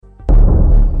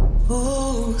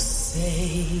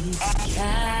say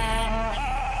can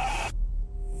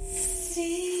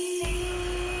see.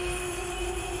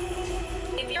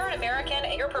 If you're an American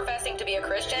and you're professing to be a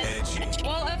Christian,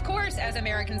 well, of course, as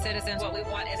American citizens, what we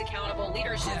want is accountable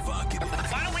leadership. Why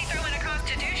don't we throw in a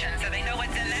constitution so they know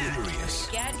what's in that?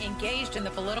 Get engaged in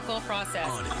the political process.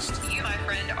 Honest. You, my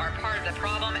friend, are part of the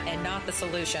problem and not the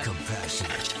solution.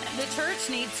 Compassionate. The church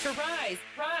needs to rise.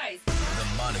 Rise. The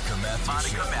Monica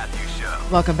Matthews Show.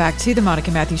 Welcome back to the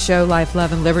Monica Matthews Show, Life,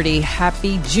 Love, and Liberty.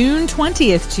 Happy June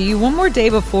 20th to you. One more day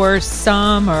before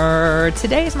summer.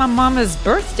 Today is my mama's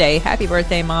birthday. Happy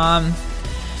birthday, Mom.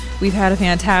 We've had a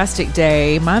fantastic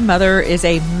day. My mother is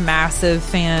a massive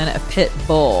fan of Pit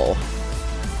Bull.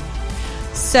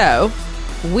 So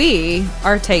we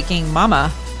are taking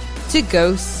Mama to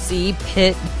go see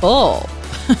Pit Bull.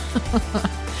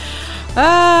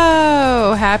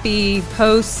 Oh, happy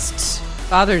post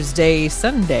Father's Day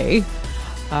Sunday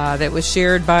that was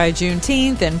shared by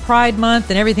Juneteenth and Pride Month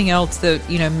and everything else that,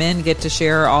 you know, men get to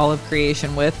share all of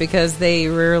creation with because they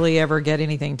rarely ever get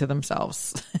anything to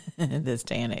themselves in this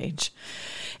day and age.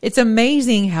 It's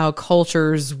amazing how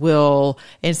cultures will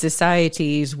and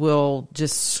societies will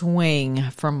just swing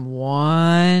from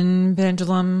one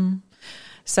pendulum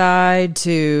side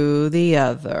to the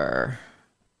other.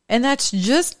 And that's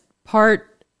just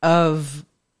part of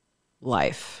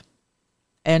life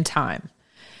and time.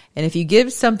 And if you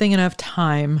give something enough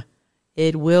time,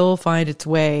 it will find its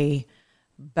way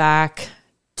back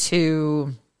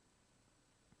to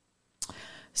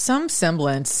some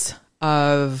semblance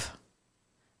of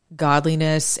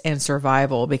godliness and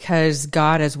survival because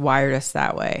God has wired us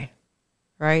that way,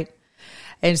 right?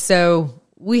 And so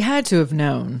we had to have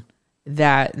known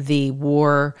that the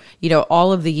war, you know,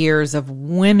 all of the years of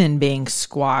women being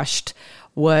squashed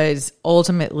was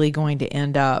ultimately going to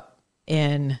end up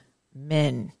in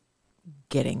men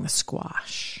getting the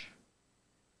squash.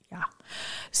 Yeah.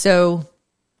 So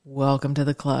welcome to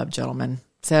the club, gentlemen.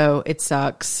 So it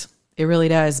sucks. It really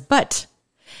does. But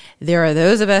there are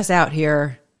those of us out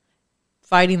here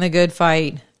fighting the good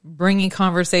fight, bringing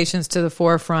conversations to the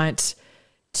forefront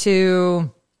to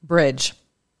bridge.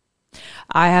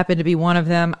 I happen to be one of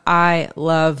them. I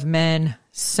love men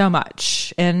so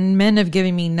much, and men have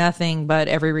given me nothing but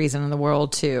every reason in the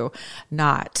world to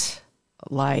not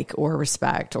like or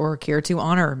respect or care to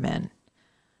honor men.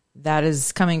 That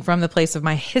is coming from the place of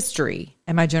my history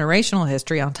and my generational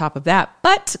history on top of that.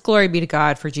 But glory be to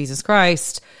God for Jesus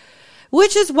Christ,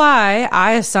 which is why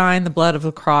I assign the blood of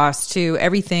the cross to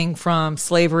everything from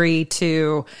slavery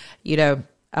to, you know,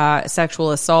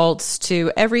 sexual assaults to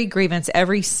every grievance,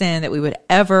 every sin that we would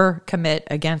ever commit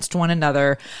against one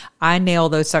another. I nail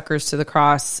those suckers to the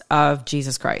cross of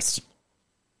Jesus Christ.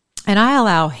 And I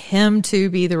allow him to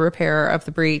be the repairer of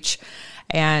the breach.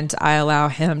 And I allow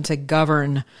him to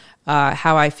govern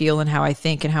how I feel and how I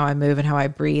think and how I move and how I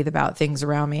breathe about things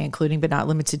around me, including but not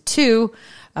limited to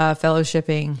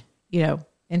fellowshipping, you know,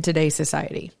 in today's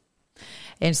society.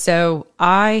 And so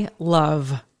I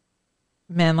love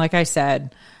men, like I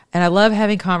said, and I love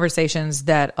having conversations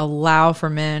that allow for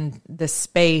men the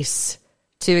space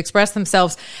to express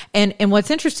themselves. And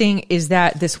what's interesting is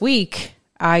that this week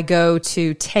I go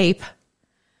to tape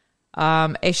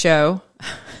a show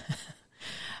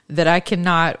that I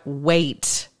cannot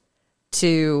wait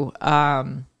to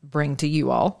bring to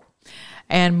you all.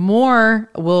 And more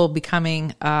will be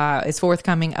coming, is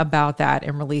forthcoming about that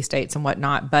and release dates and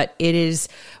whatnot. But it is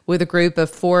with a group of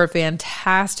 4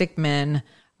 fantastic men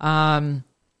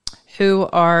who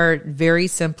are very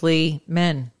simply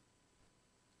men.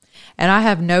 And I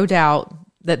have no doubt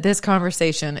that this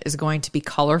conversation is going to be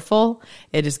colorful.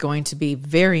 It is going to be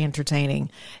very entertaining.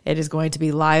 It is going to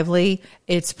be lively.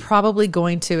 It's probably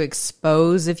going to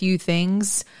expose a few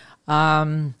things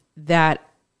that,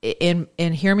 and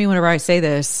hear me whenever I say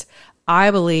this, I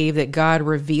believe that God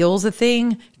reveals a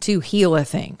thing to heal a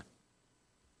thing.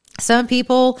 Some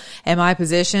people in my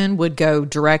position would go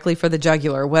directly for the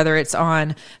jugular, whether it's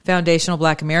on foundational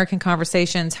Black American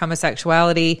conversations,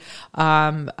 homosexuality,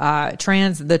 the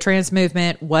trans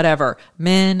movement, whatever,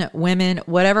 men, women,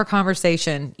 whatever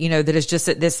conversation, you know, that is just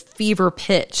at this fever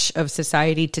pitch of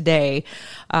society today.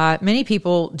 Many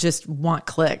people just want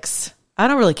clicks. I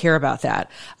don't really care about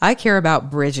that. I care about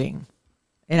bridging,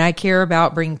 and I care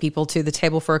about bringing people to the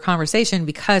table for a conversation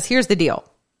because here's the deal.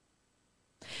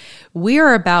 We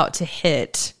are about to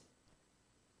hit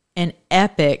an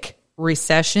epic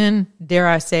recession, dare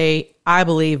I say, I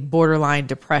believe borderline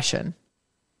depression.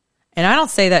 And I don't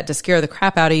say that to scare the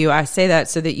crap out of you. I say that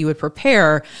so that you would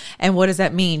prepare. And what does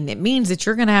that mean? It means that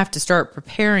you're going to have to start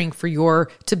preparing for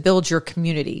to build your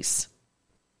communities.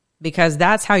 because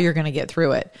that's how you're going to get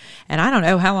through it. And I don't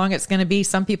know how long it's going to be.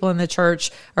 Some people in the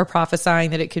church are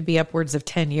prophesying that it could be upwards of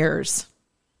 10 years.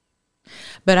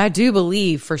 But I do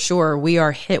believe for sure we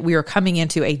are coming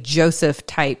into a Joseph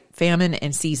type famine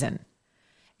and season.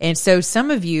 And so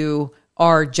some of you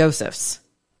are Josephs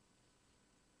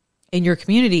in your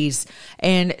communities,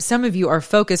 and some of you are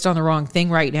focused on the wrong thing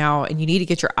right now, and you need to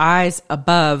get your eyes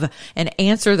above and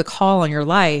answer the call on your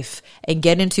life and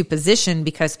get into position,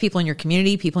 because people in your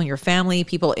community, people in your family,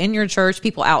 people in your church,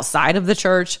 people outside of the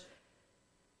church,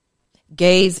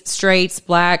 gays, straights,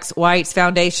 blacks, whites,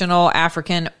 foundational,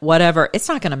 African, whatever, it's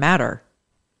not going to matter.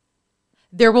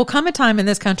 There will come a time in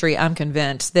this country, I'm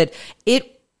convinced, that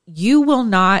you will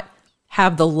not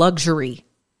have the luxury.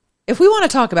 If we want to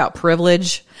talk about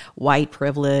privilege, white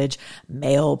privilege,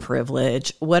 male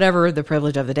privilege, whatever the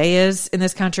privilege of the day is in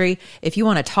this country, if you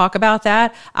want to talk about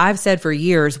that, I've said for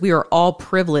years, we are all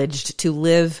privileged to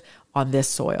live on this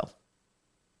soil.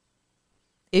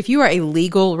 If you are a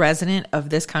legal resident of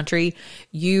this country,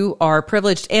 you are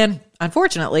privileged. And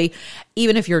unfortunately,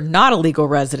 even if you're not a legal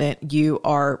resident, you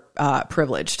are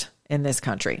privileged in this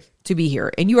country to be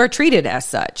here. And you are treated as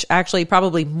such. Actually,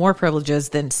 probably more privileges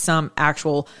than some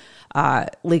actual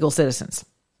legal citizens,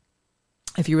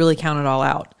 if you really count it all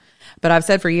out. But I've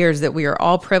said for years that we are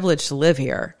all privileged to live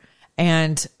here.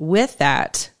 And with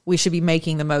that, we should be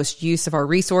making the most use of our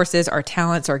resources, our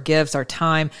talents, our gifts, our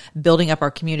time, building up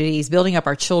our communities, building up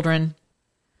our children,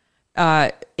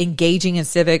 engaging in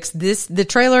civics. The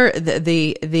trailer,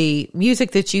 the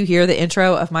music that you hear, the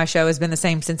intro of my show has been the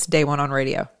same since day one on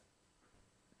radio.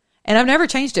 And I've never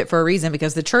changed it for a reason,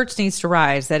 because the church needs to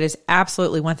rise. That is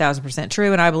absolutely 1000%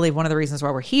 true. And I believe one of the reasons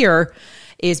why we're here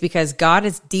is because God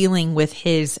is dealing with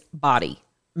his body,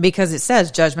 because it says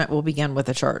judgment will begin with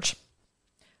the church.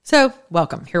 So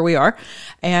welcome. Here we are.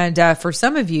 And for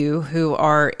some of you who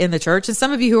are in the church, and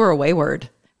some of you who are wayward,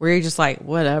 where you're just like,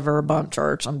 whatever, bump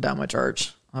church. I'm done with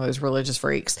church. All those religious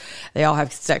freaks. They all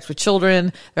have sex with children.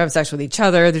 They're having sex with each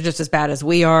other. They're just as bad as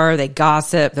we are. They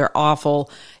gossip. They're awful.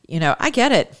 I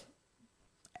get it.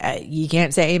 You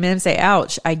can't say amen, say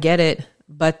ouch. I get it.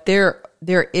 But there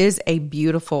is a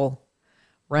beautiful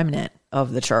remnant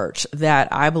of the church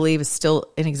that I believe is still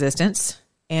in existence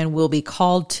and will be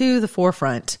called to the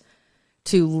forefront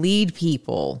to lead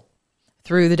people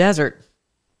through the desert.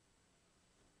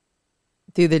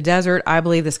 Through the desert, I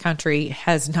believe this country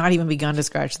has not even begun to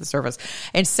scratch the surface.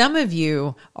 And some of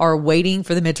you are waiting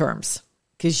for the midterms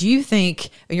because you think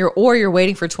you're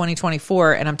waiting for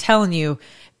 2024. And I'm telling you,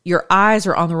 your eyes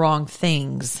are on the wrong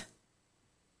things.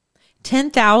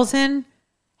 10,000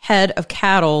 head of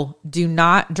cattle do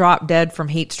not drop dead from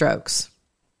heat strokes.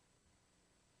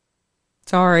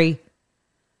 Sorry.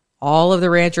 All of the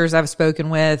ranchers I've spoken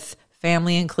with,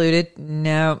 family included,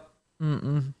 no.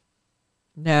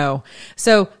 No.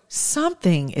 So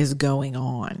something is going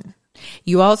on.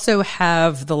 You also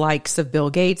have the likes of Bill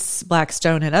Gates,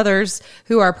 Blackstone, and others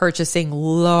who are purchasing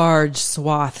large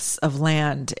swaths of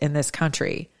land in this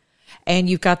country. And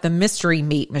you've got the mystery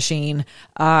meat machine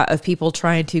of people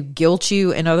trying to guilt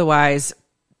you, and otherwise,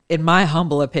 in my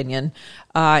humble opinion,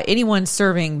 anyone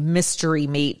serving mystery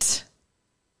meat,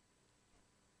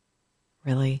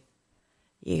 really,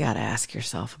 you got to ask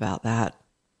yourself about that.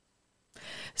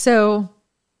 So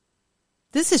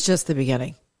this is just the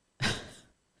beginning.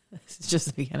 This is just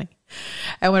the beginning.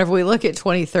 And whenever we look at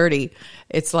 2030,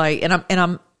 it's like,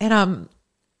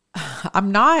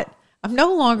 I'm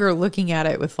no longer looking at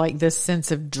it with like this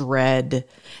sense of dread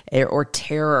or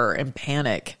terror and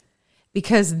panic,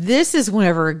 because this is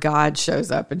whenever God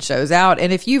shows up and shows out.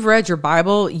 And if you've read your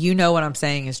Bible, you know what I'm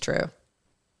saying is true.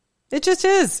 It just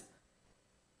is.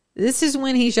 This is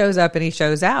when he shows up and he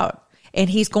shows out. And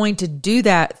he's going to do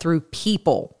that through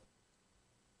people.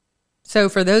 So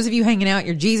for those of you hanging out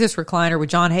your Jesus recliner with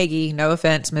John Hagee, no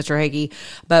offense, Mr. Hagee,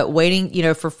 but waiting,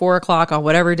 for 4:00 on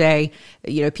whatever day,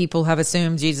 people have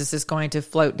assumed Jesus is going to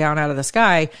float down out of the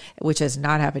sky, which has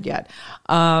not happened yet.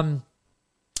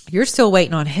 You're still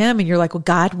waiting on him, and you're like, well,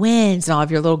 God wins, and all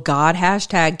of your little God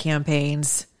hashtag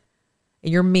campaigns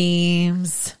and your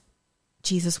memes.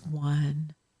 Jesus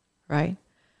won, right?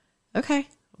 Okay.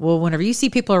 Well, whenever you see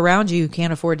people around you who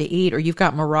can't afford to eat, or you've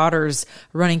got marauders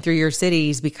running through your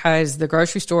cities because the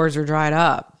grocery stores are dried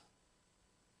up,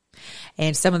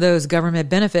 and some of those government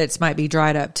benefits might be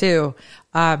dried up too,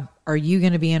 are you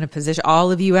going to be in a position,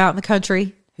 all of you out in the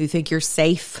country who think you're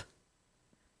safe?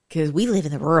 Because we live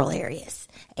in the rural areas.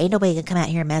 Ain't nobody going to come out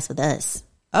here and mess with us.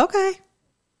 Okay.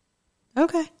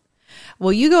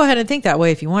 Well, you go ahead and think that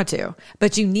way if you want to,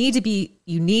 but you need to be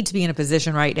in a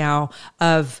position right now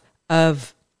of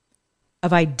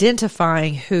of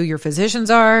identifying who your physicians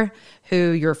are,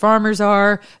 who your farmers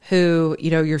are, who,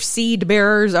 your seed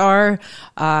bearers are,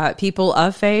 people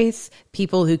of faith,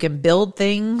 people who can build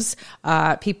things,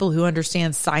 people who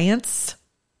understand science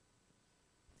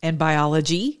and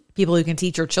biology, people who can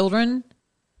teach your children.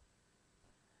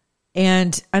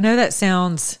 And I know that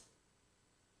sounds,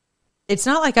 it's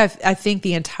not like I think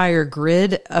the entire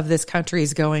grid of this country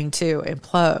is going to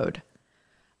implode.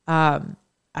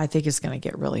 I think it's going to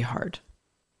get really hard.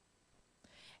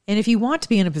 And if you want to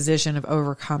be in a position of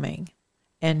overcoming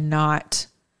and not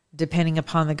depending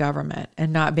upon the government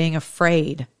and not being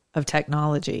afraid of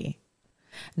technology,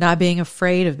 not being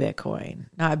afraid of Bitcoin,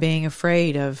 not being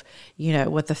afraid of,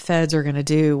 what the feds are going to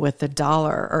do with the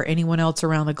dollar or anyone else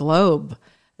around the globe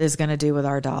is going to do with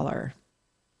our dollar,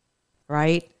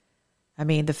 right? I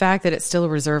mean, the fact that it's still a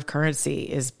reserve currency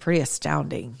is pretty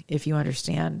astounding if you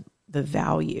understand the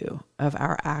value of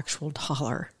our actual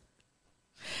dollar.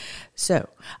 So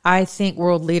I think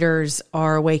world leaders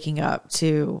are waking up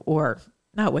to, or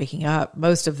not waking up,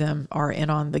 most of them are in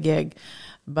on the gig,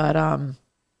 but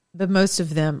most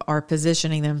of them are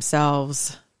positioning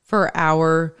themselves for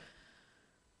our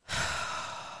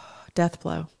death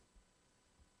blow,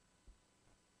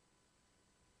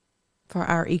 for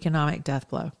our economic death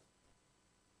blow.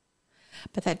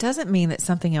 But that doesn't mean that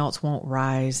something else won't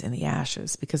rise in the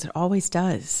ashes, because it always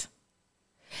does.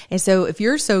 And so if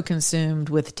you're so consumed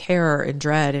with terror and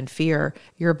dread and fear,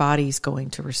 your body's going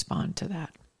to respond to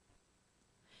that.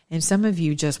 And some of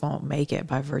you just won't make it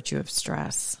by virtue of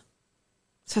stress.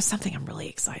 So something I'm really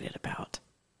excited about.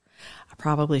 I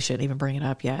probably shouldn't even bring it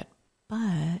up yet,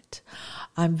 but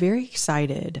I'm very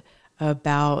excited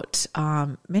about,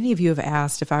 many of you have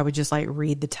asked if I would just like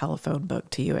read the telephone book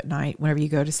to you at night whenever you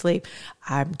go to sleep.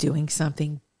 I'm doing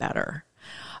something better.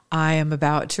 I am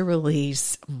about to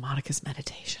release Monica's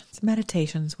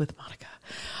Meditations with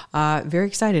Monica. Very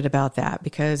excited about that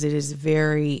because it is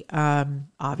very,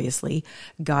 obviously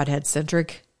Godhead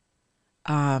centric.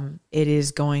 It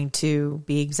is going to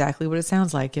be exactly what it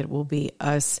sounds like. It will be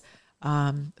us,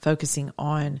 focusing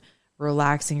on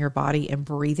relaxing your body and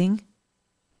breathing.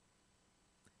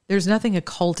 There's nothing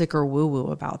occultic or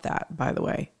woo-woo about that, by the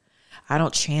way. I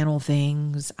don't channel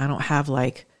things. I don't have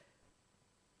like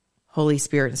Holy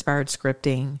Spirit inspired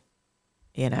scripting.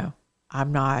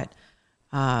 I'm not,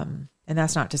 and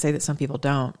that's not to say that some people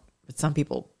don't, but some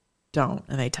people don't,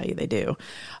 and they tell you they do.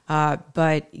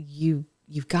 But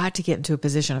you've got to get into a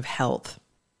position of health.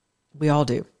 We all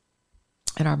do.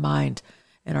 In our mind,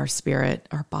 in our spirit,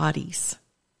 our bodies,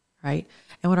 right?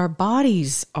 And when our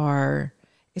bodies are,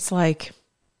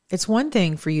 it's one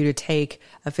thing for you to take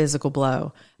a physical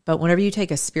blow, but whenever you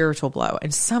take a spiritual blow,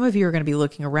 and some of you are going to be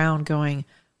looking around going,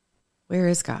 where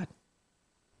is God?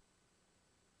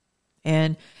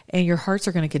 And your hearts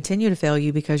are going to continue to fail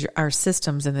you because our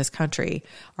systems in this country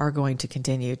are going to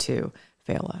continue to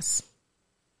fail us.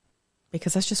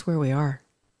 Because that's just where we are.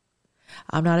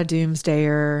 I'm not a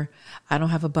doomsdayer. I don't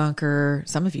have a bunker.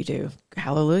 Some of you do.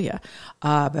 Hallelujah.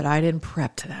 But I didn't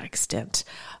prep to that extent.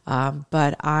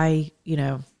 But I,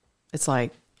 it's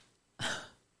like,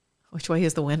 which way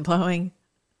is the wind blowing?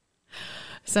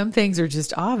 Some things are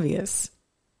just obvious.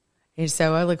 And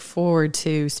so I look forward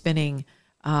to spending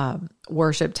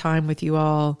worship time with you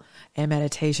all and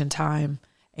meditation time,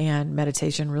 and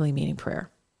meditation really meaning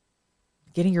prayer.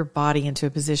 Getting your body into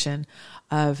a position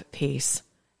of peace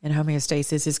and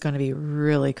homeostasis is going to be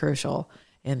really crucial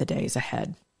in the days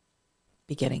ahead,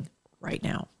 beginning right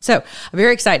now. So I'm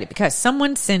very excited because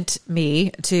someone sent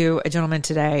me to a gentleman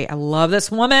today. I love this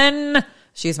woman.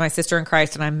 She's my sister in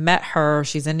Christ, and I met her.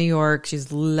 She's in New York.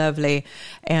 She's lovely.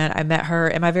 And I met her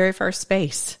in my very first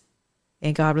space.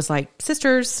 And God was like,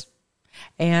 sisters.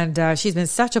 And she's been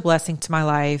such a blessing to my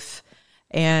life.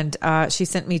 And she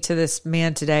sent me to this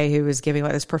man today who was giving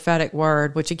like this prophetic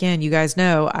word, which again, you guys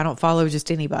know, I don't follow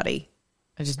just anybody.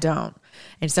 I just don't.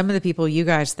 And some of the people you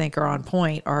guys think are on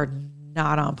point are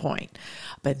not on point.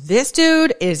 But this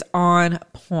dude is on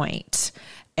point.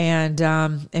 And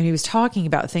he was talking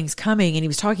about things coming, and he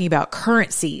was talking about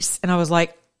currencies. And I was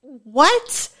like,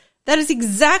 what? That is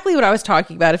exactly what I was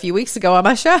talking about a few weeks ago on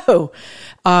my show.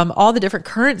 All the different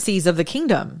currencies of the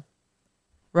kingdom,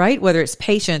 right? Whether it's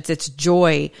patience, it's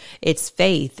joy, it's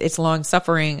faith, it's long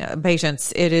suffering,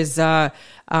 patience. It is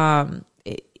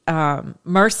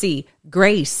mercy,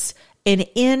 grace. And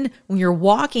when you're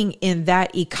walking in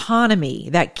that economy,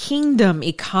 that kingdom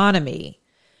economy,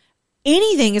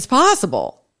 anything is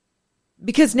possible.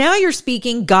 Because now you're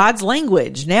speaking God's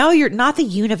language. Now you're not the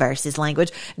universe's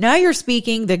language. Now you're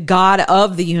speaking the God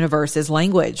of the universe's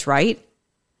language, right?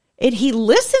 And he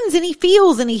listens and he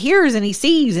feels and he hears and he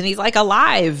sees and he's like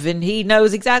alive and he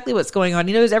knows exactly what's going on.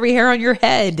 He knows every hair on your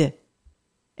head.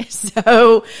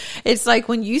 So it's like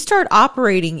when you start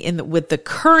operating with the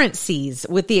currencies,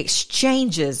 with the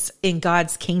exchanges in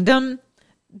God's kingdom,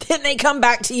 then they come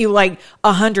back to you like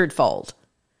 100-fold.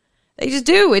 They just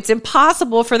do. It's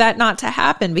impossible for that not to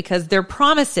happen because they're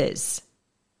promises.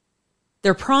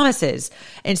 They're promises.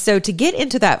 And so to get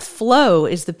into that flow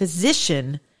is the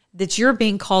position that you're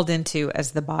being called into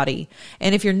as the body.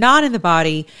 And if you're not in the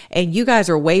body and you guys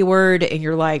are wayward and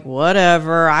you're like,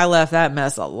 whatever, I left that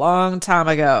mess a long time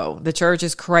ago. The church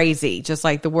is crazy, just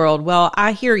like the world. Well,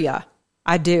 I hear you.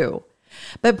 I do.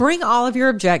 But bring all of your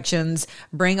objections,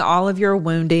 bring all of your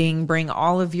wounding, bring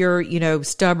all of your,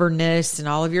 stubbornness and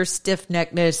all of your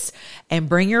stiff-neckedness, and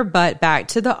bring your butt back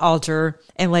to the altar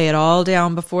and lay it all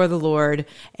down before the Lord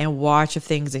and watch if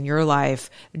things in your life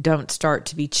don't start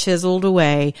to be chiseled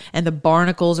away, and the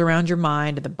barnacles around your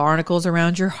mind and the barnacles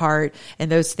around your heart and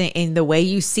those things, and the way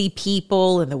you see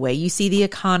people and the way you see the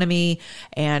economy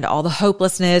and all the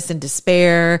hopelessness and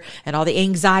despair and all the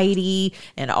anxiety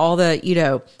and all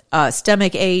the,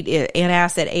 stomach aid,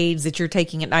 antacid aids that you're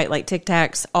taking at night, like Tic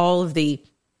Tacs, all of the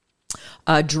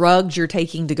drugs you're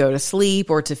taking to go to sleep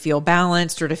or to feel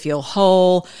balanced or to feel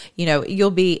whole,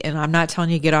 you'll be, and I'm not telling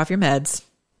you to get off your meds.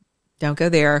 Don't go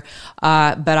there.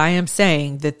 But I am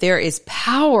saying that there is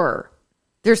power.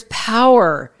 There's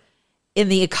power in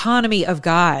the economy of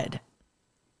God.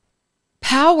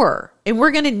 Power. And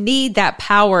we're going to need that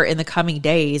power in the coming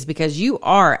days because you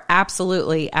are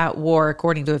absolutely at war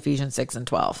according to Ephesians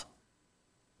 6:12.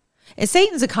 And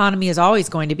Satan's economy is always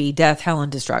going to be death, hell,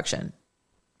 and destruction.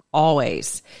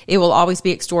 Always. It will always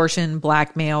be extortion,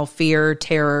 blackmail, fear,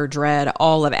 terror, dread,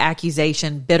 all of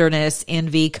accusation, bitterness,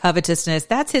 envy, covetousness.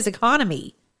 That's his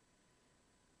economy.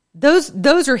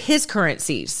 Those are his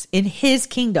currencies in his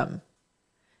kingdom.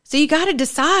 So you got to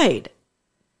decide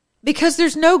because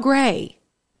there's no gray.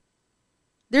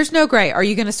 There's no gray. Are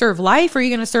you going to serve life or are you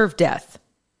going to serve death?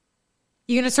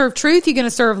 You're going to serve truth, you're going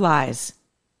to serve lies.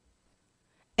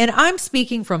 And I'm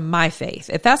speaking from my faith.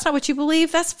 If that's not what you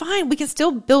believe, that's fine. We can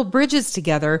still build bridges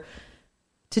together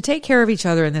to take care of each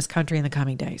other in this country in the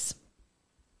coming days.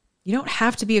 You don't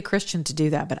have to be a Christian to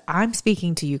do that, but I'm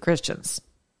speaking to you Christians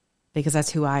because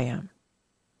that's who I am.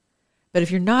 But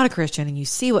if you're not a Christian and you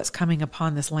see what's coming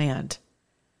upon this land,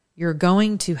 you're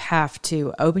going to have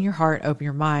to open your heart, open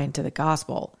your mind to the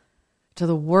gospel, to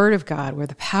the word of God, where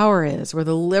the power is, where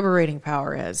the liberating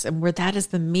power is, and where that is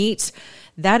the meat,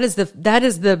 that is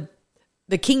the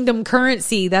kingdom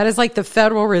currency. That is like the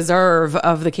Federal Reserve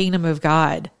of the kingdom of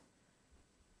God.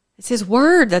 It's his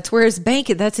word. That's where his bank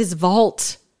is. That's his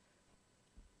vault.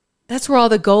 That's where all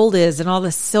the gold is and all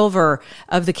the silver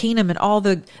of the kingdom and all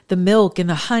the milk and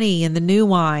the honey and the new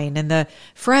wine and the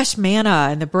fresh manna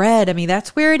and the bread. I mean,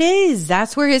 that's where it is.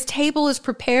 That's where his table is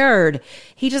prepared.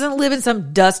 He doesn't live in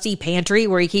some dusty pantry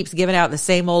where he keeps giving out the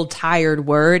same old tired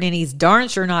word, and he's darn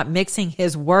sure not mixing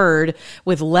his word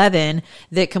with leaven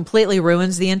that completely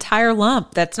ruins the entire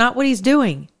lump. That's not what he's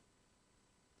doing.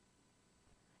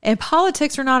 And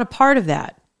politics are not a part of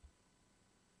that.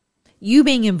 You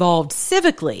being involved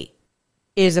civically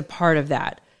is a part of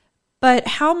that. But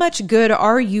how much good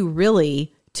are you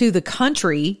really to the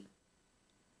country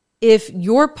if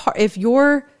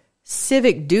your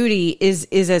civic duty is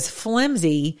as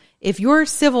flimsy, if your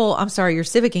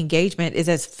civic engagement is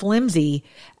as flimsy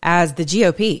as the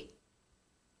GOP?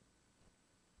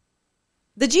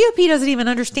 The GOP doesn't even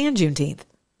understand Juneteenth,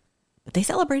 but they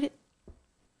celebrate it.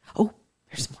 Oh,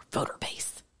 there's more voter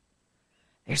base.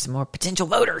 There's some more potential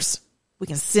voters. We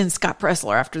can send Scott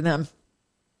Presler after them.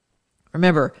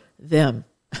 Remember, them.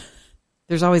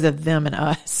 There's always a them and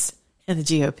us in the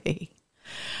GOP.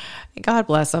 And God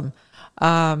bless them.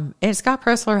 And Scott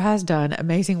Presler has done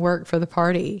amazing work for the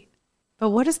party. But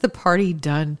what has the party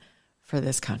done for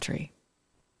this country?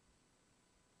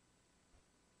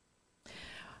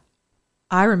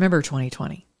 I remember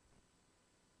 2020.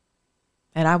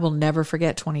 And I will never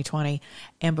forget 2020.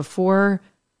 And before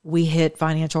we hit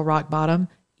financial rock bottom,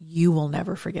 you will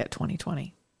never forget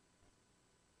 2020.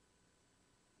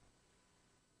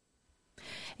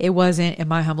 It wasn't, in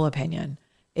my humble opinion,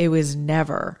 it was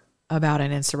never about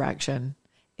an insurrection.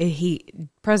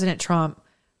 President Trump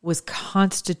was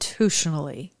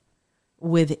constitutionally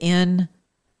within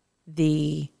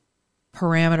the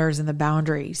parameters and the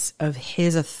boundaries of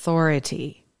his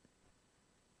authority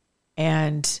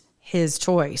and his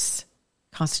choice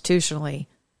constitutionally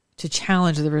to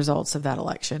challenge the results of that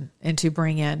election and to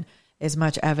bring in as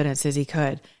much evidence as he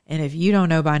could. And if you don't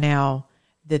know by now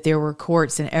that there were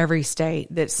courts in every state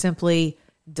that simply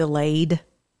delayed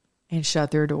and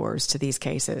shut their doors to these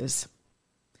cases,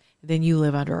 then you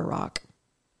live under a rock.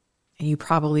 And you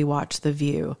probably watch The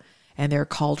View and their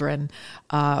Cauldron,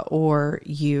 or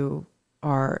you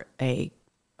are a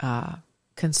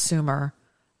consumer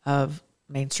of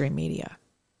mainstream media.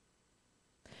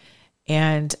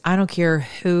 And I don't care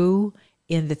who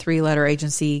in the three-letter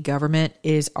agency government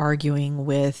is arguing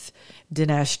with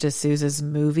Dinesh D'Souza's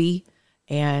movie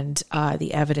and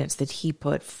the evidence that he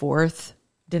put forth,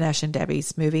 Dinesh and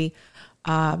Debbie's movie,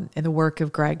 and the work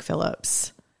of Greg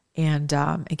Phillips and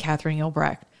Catherine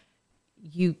Ilbrecht.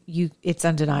 It's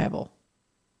undeniable.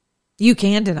 You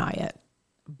can deny it,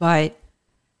 but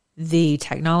the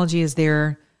technology is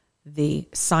there, the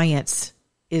science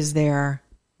is there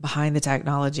behind the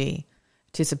technology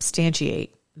to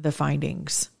substantiate the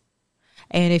findings.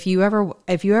 And if you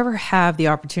ever have the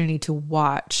opportunity to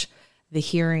watch the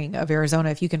hearing of Arizona,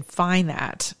 if you can find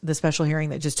that, the special hearing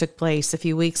that just took place a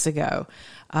few weeks ago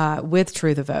with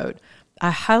True the Vote, I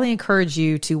highly encourage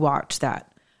you to watch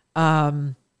that.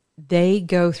 They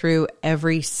go through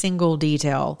every single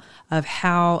detail of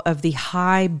the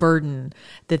high burden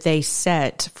that they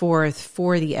set forth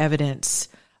for the evidence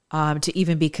to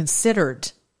even be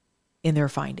considered in their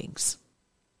findings.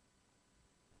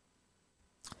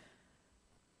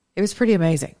 It was pretty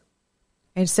amazing.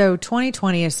 And so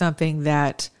 2020 is something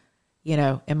that,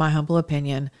 in my humble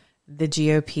opinion, the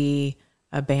GOP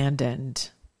abandoned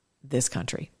this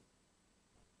country.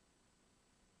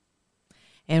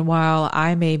 And while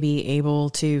I may be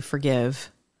able to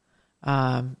forgive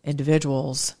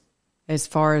individuals as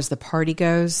far as the party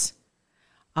goes,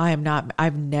 I've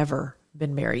never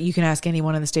been married. You can ask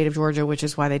anyone in the state of Georgia, which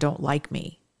is why they don't like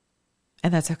me.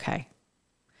 And that's okay.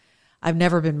 I've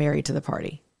never been married to the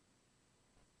party.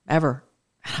 Ever.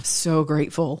 I'm so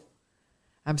grateful.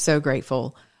 I'm so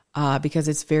grateful because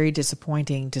it's very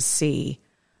disappointing to see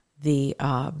the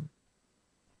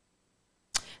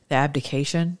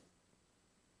abdication,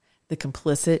 the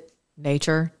complicit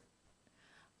nature,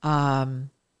 the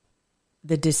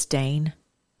disdain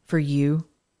for you,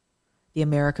 the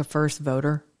America First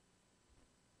voter.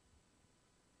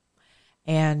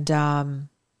 And, I'm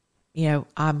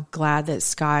glad that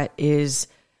Scott is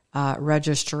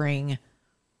registering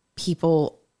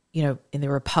people, in the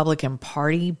Republican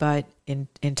Party, but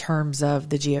in terms of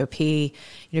the GOP,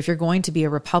 if you're going to be a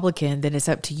Republican, then it's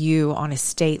up to you on a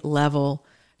state level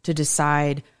to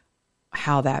decide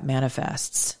how that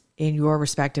manifests in your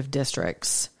respective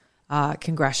districts,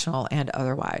 congressional and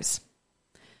otherwise.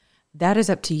 That is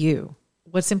up to you.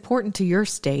 What's important to your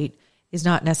state is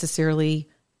not necessarily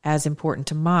as important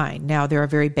to mine. Now, there are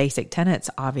very basic tenets,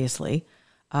 obviously,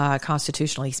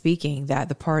 constitutionally speaking, that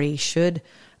the party should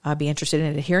be interested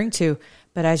in adhering to.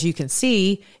 But as you can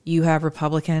see, you have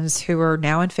Republicans who are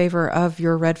now in favor of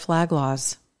your red flag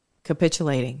laws,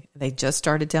 capitulating. They just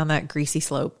started down that greasy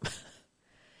slope.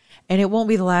 And it won't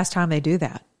be the last time they do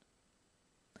that.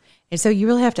 And so you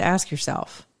really have to ask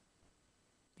yourself,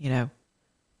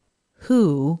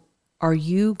 who are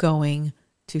you going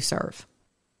to serve?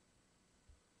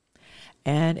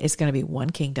 And it's going to be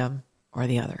one kingdom or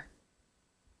the other.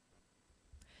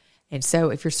 And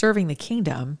so if you're serving the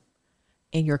kingdom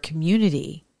and your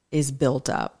community is built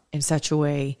up in such a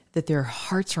way that their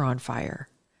hearts are on fire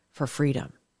for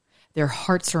freedom, their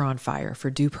hearts are on fire for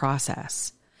due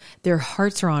process, their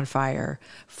hearts are on fire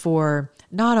for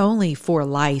not only for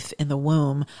life in the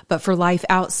womb, but for life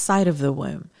outside of the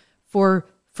womb, for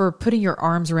putting your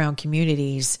arms around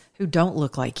communities who don't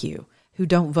look like you, who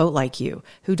don't vote like you,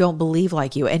 who don't believe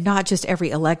like you, and not just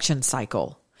every election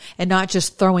cycle, and not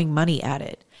just throwing money at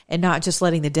it, and not just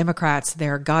letting the Democrats,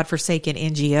 their godforsaken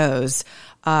NGOs,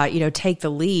 take the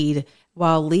lead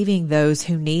while leaving those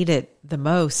who need it the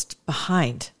most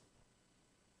behind.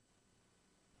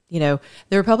 The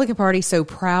Republican Party is so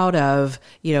proud of,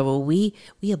 we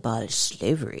abolished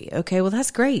slavery. Okay, well,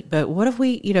 that's great. But what are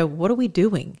we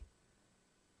doing?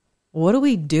 What are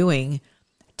we doing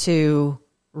to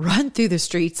run through the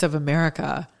streets of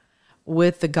America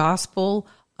with the gospel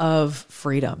of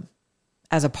freedom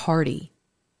as a party?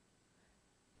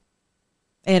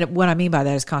 And what I mean by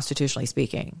that is constitutionally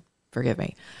speaking, forgive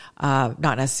me, not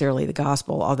necessarily the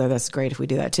gospel, although that's great if we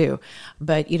do that too.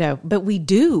 But, but we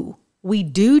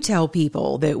do tell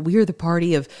people that we're the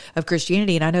party of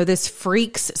Christianity. And I know this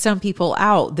freaks some people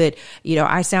out that,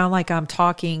 I sound like I'm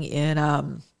talking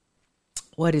in,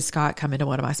 what did Scott come into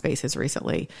one of my spaces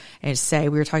recently and say,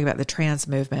 we were talking about the trans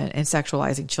movement and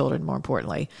sexualizing children, more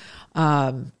importantly,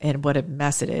 and what a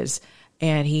mess it is.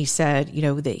 And he said,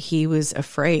 that he was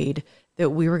afraid that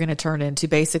we were going to turn into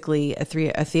basically a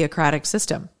theocratic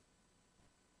system.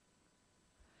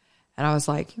 And I was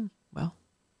like, well,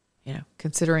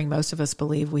 considering most of us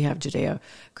believe we have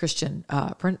Judeo-Christian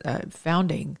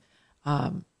founding,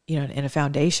 and a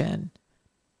foundation.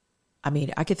 I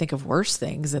mean, I could think of worse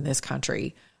things in this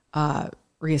country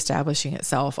reestablishing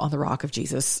itself on the rock of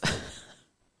Jesus.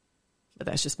 But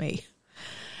that's just me.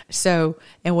 So,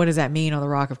 and what does that mean on the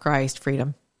rock of Christ?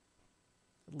 Freedom,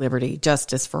 liberty,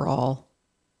 justice for all,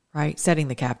 right? Setting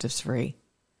the captives free.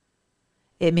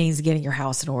 It means getting your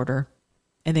house in order,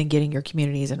 and then getting your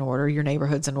communities in order, your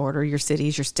neighborhoods in order, your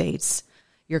cities, your states,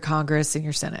 your Congress, and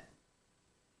your Senate.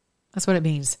 That's what it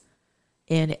means.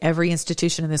 In every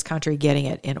institution in this country, getting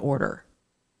it in order.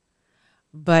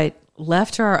 But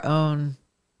left to our own,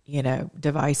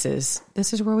 devices,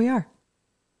 this is where we are.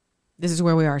 This is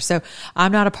where we are. So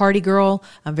I'm not a party girl.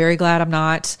 I'm very glad I'm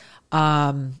not.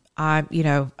 I'm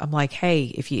like, hey,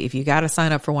 if you got to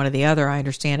sign up for one or the other, I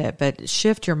understand it, but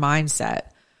shift your mindset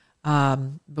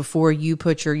before you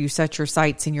set your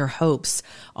sights and your hopes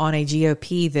on a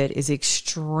GOP that is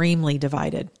extremely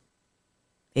divided.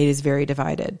 It is very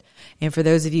divided. And for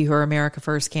those of you who are America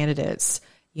First candidates,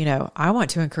 I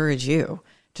want to encourage you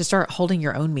to start holding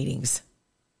your own meetings.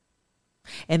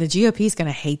 And the GOP is going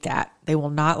to hate that. They will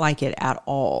not like it at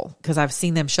all, because I've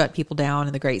seen them shut people down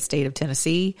in the great state of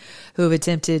Tennessee who have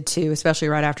attempted to, especially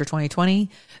right after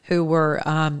 2020, who were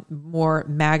more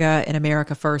MAGA and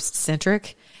America First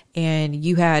centric. And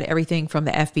you had everything from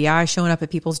the FBI showing up at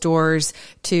people's doors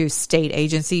to state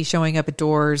agencies showing up at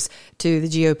doors to the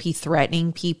GOP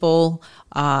threatening people,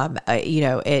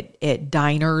 at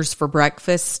diners for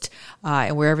breakfast,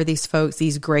 and wherever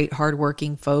these great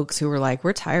hardworking folks who were like,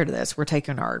 we're tired of this. We're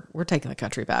taking the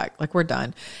country back. Like, we're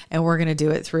done. And we're going to do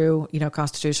it through,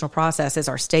 constitutional processes,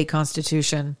 our state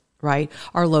constitution, right?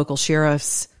 Our local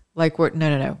sheriffs. Like, we're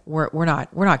not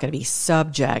going to be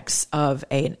subjects of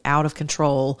an out of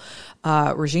control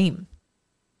regime.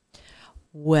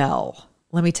 Well,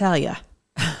 let me tell you,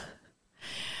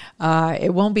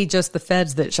 it won't be just the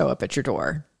feds that show up at your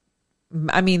door.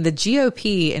 I mean, the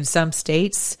GOP in some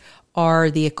states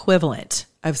are the equivalent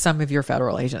of some of your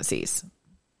federal agencies.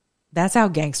 That's how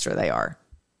gangster they are.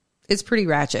 It's pretty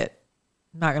ratchet.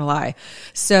 I'm not going to lie.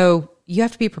 So you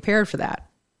have to be prepared for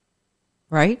that,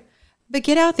 right? But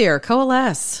get out there,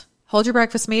 coalesce, hold your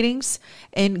breakfast meetings,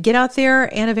 and get out there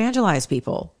and evangelize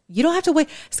people. You don't have to wait.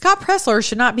 Scott Presler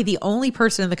should not be the only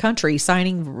person in the country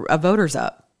signing voters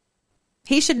up.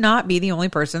 He should not be the only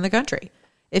person in the country.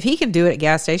 If he can do it at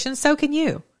gas stations, so can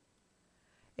you.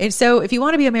 And so if you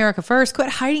want to be America First, quit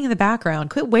hiding in the background.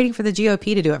 Quit waiting for the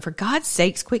GOP to do it. For God's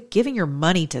sakes, quit giving your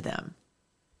money to them.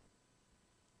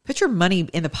 Put your money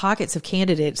in the pockets of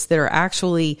candidates that are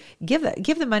actually, give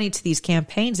the money to these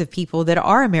campaigns of people that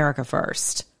are America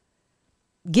First.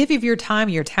 Give of your time,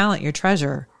 your talent, your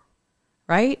treasure,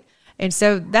 right? And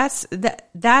so that's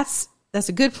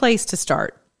a good place to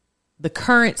start. The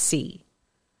currency,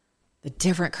 the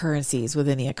different currencies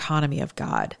within the economy of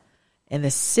God, and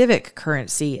the civic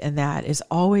currency in that is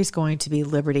always going to be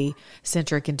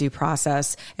liberty-centric and due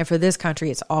process. And for this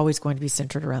country, it's always going to be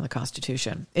centered around the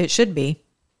Constitution. It should be.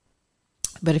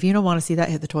 But if you don't want to see that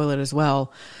hit the toilet as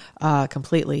well,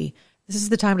 completely, this is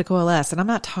the time to coalesce. And I'm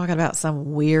not talking about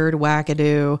some weird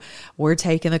wackadoo, we're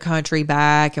taking the country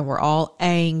back and we're all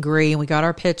angry and we got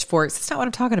our pitchforks. That's not what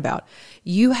I'm talking about.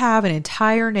 You have an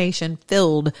entire nation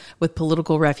filled with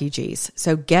political refugees.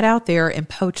 So get out there and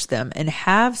poach them and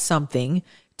have something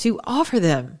to offer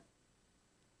them.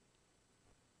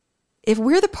 If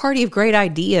we're the party of great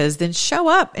ideas, then show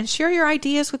up and share your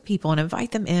ideas with people and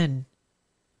invite them in.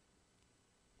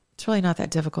 It's really not that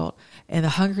difficult. And the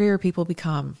hungrier people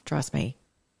become, trust me,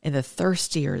 and the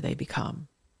thirstier they become.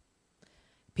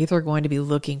 People are going to be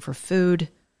looking for food,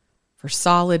 for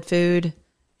solid food,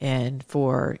 and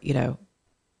for,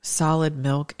 solid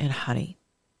milk and honey.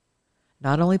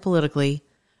 Not only politically,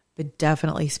 but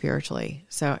definitely spiritually.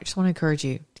 So I just want to encourage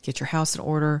you to get your house in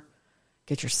order,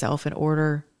 get yourself in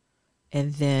order,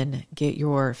 and then get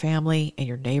your family and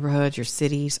your neighborhoods, your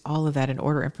cities, all of that in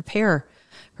order, and prepare.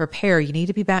 You need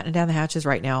to be battening down the hatches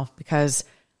right now, because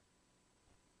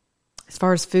as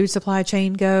far as food supply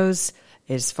chain goes,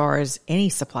 as far as any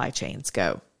supply chains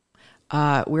go,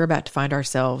 we're about to find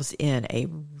ourselves in a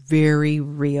very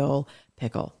real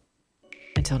pickle.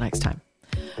 Until next time.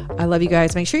 I love you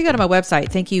guys. Make sure you go to my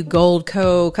website. Thank you,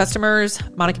 Goldco customers.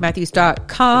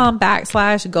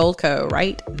 MonicaMatthews.com/Goldco.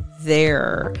 Right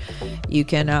there. You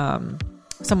can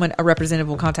a representative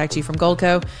will contact you from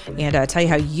Goldco and tell you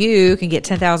how you can get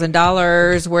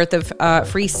 $10,000 worth of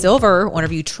free silver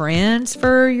whenever you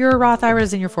transfer your Roth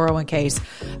IRAs and your 401ks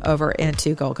over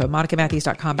into Goldco.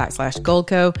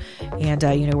 MonicaMatthews.com/Goldco. And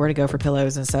you know where to go for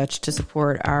pillows and such to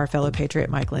support our fellow patriot,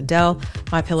 Mike Lindell.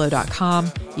 MyPillow.com.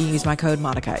 You can use my code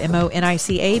Monica,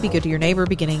 MONICA. Be good to your neighbor,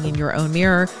 beginning in your own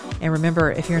mirror. And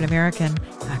remember, if you're an American,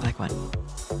 act like one.